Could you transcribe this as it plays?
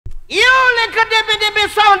little dippy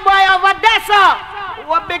sound boy over there, sir.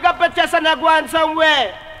 What big up your chest and go on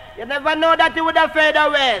somewhere. You never know that you would have fade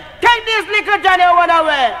away. Take this little Johnny one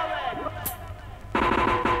away.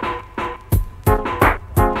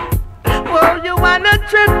 Well, you wanna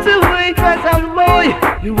try to wake us up, boy.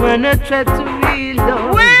 You wanna try to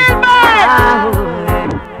reload. Wheel back!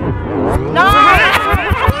 No!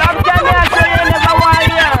 Love Johnny, I say you never want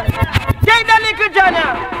here. Take the little Johnny.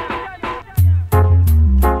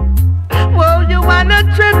 Well, you wanna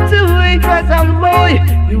try to wake us up, boy.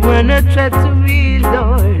 You wanna try to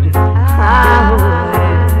reload.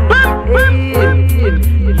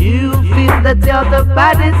 You feel that you're the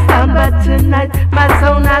baddest sound, but tonight my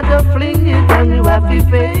sound I go fling you down. You have to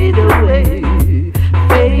fade away,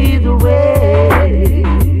 fade away.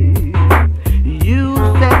 You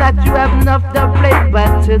said that you have enough to play,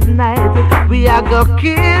 but tonight we are gonna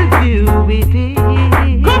kill you with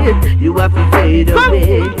it. You have to fade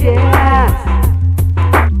away, yes.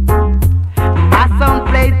 My sound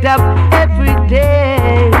played up every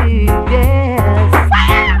day, yes.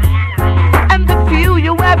 And the few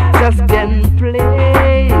you have just can't play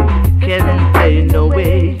no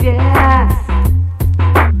way, yes.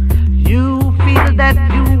 You feel that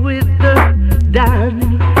you with the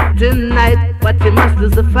done tonight, but you must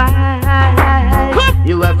lose the fight.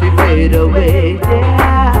 You have to fade away,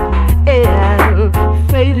 yeah, yeah.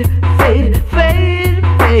 Fade, fade, fade,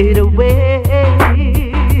 fade away,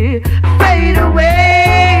 fade away.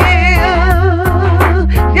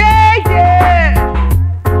 Yeah, yeah.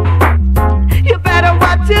 You better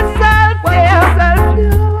watch yourself, yeah.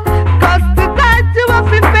 Cause tonight you have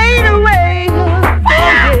to fade away. Oh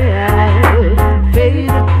yeah.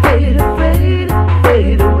 Fade, fade, fade,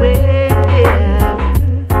 fade away.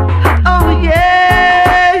 Oh yeah.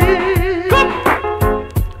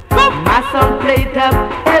 My song played up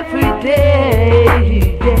every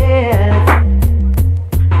day, yes.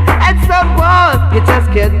 And someone you just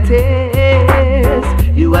can't taste.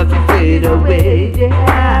 You have to fade away,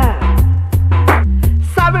 yeah.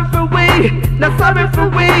 Sorry for we, not sorry for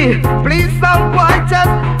we. Please someone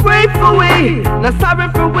just pray for we. Not sorry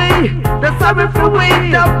for we, not sorry for we.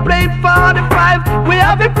 Don't play 45, we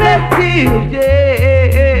have it plenty,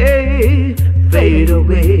 yeah. Fade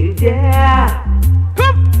away, yeah.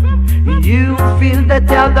 You feel that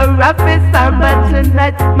you're the roughest sound, but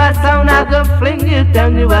tonight my sound I go fling you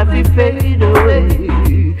down. You have to fade away,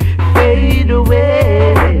 fade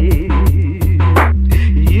away.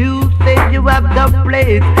 You think you have the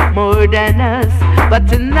place more than us, but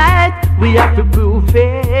tonight we have to prove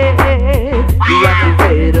it. You have to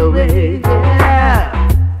fade away, yeah.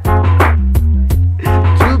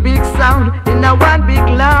 Two big sound in a one big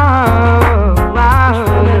love. Wow.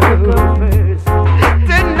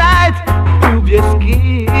 Tonight prove your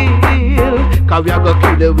skill, cause we are gonna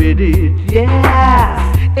kill it with it, yes,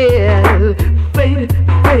 yeah. Fade,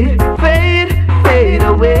 fade, fade, fade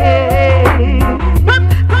away,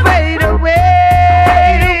 fade away,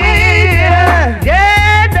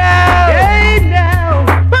 yeah, now,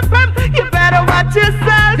 you better watch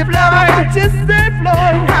yourself, Lord, watch yourself,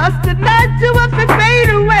 Lord, cause tonight you have to fade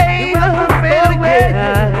away, fade away,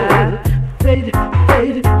 fade,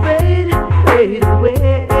 fade, fade, fade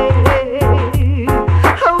away.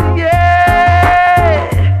 Oh yeah,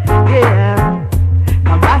 yeah.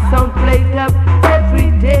 Now my song played up every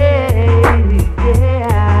day,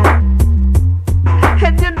 yeah.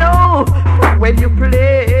 And you know when you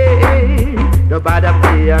play, nobody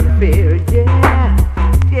play unfair, yeah,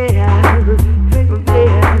 yeah, yeah,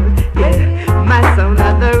 yeah. My song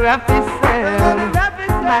are the roughest.